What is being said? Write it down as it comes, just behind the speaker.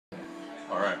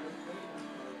Alright,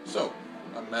 so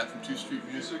I'm Matt from 2 Street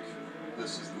Music.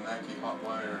 This is the Mackie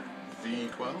Hotwire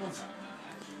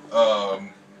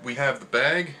VT12. We have the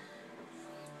bag,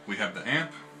 we have the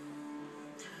amp,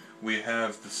 we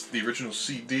have the original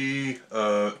CD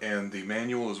and the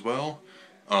manual as well.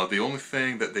 The only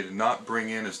thing that they did not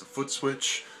bring in is the foot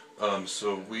switch,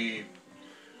 so we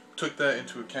took that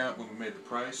into account when we made the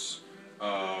price.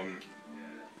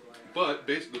 But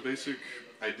the basic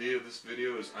idea of this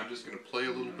video is I'm just going to play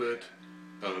a little bit,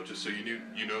 just so you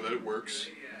know that it works.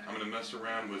 I'm going to mess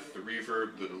around with the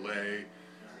reverb, the delay,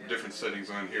 different settings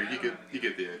on here. You get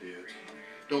the idea.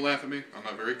 Don't laugh at me. I'm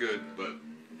not very good, but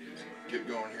get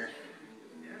going here.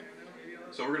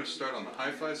 So we're going to start on the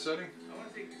hi-fi setting.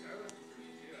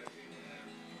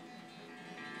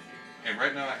 And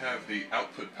right now I have the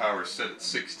output power set at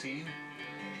 16.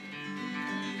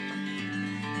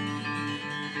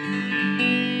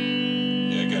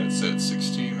 Yeah, I got it set at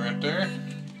 16 right there.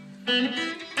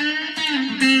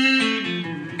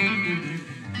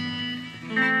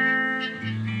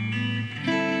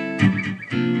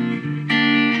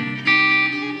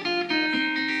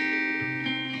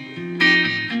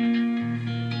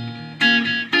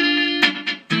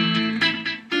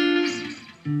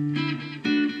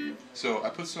 So I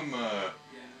put some,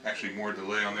 actually more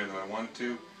delay on there than I wanted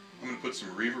to. I'm going to put some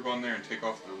reverb on there and take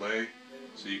off the delay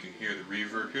so you can hear the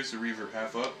reverb. Here's the reverb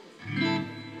half up.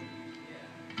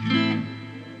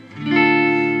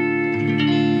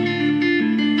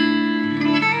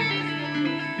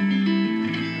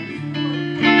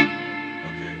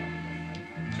 Okay,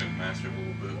 turn the master a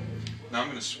little bit. Now I'm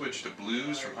going to switch to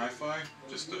blues from hi-fi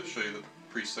just to show you the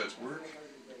presets work.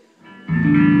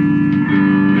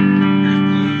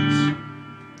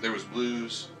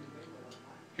 Blues.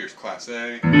 Here's Class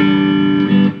A.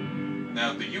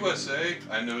 Now the USA,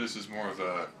 I notice, is more of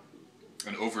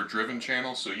an overdriven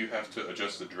channel, so you have to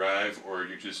adjust the drive or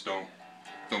you just don't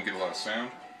get a lot of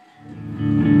sound.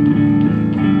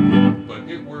 But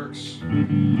it works.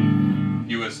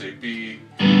 USA B.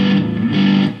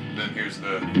 Then here's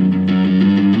the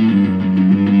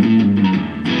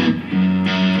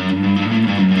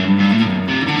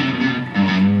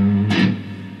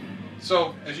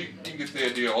So, as you can get the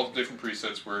idea, all the different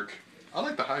presets work. I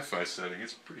like the hi-fi setting,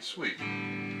 it's pretty sweet.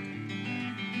 And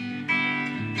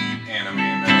I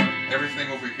mean, everything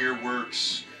over here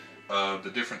works.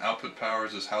 The different output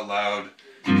powers is how loud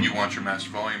you want your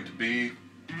master volume to be.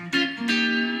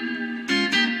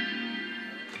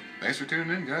 Thanks for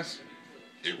tuning in, guys.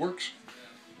 It works.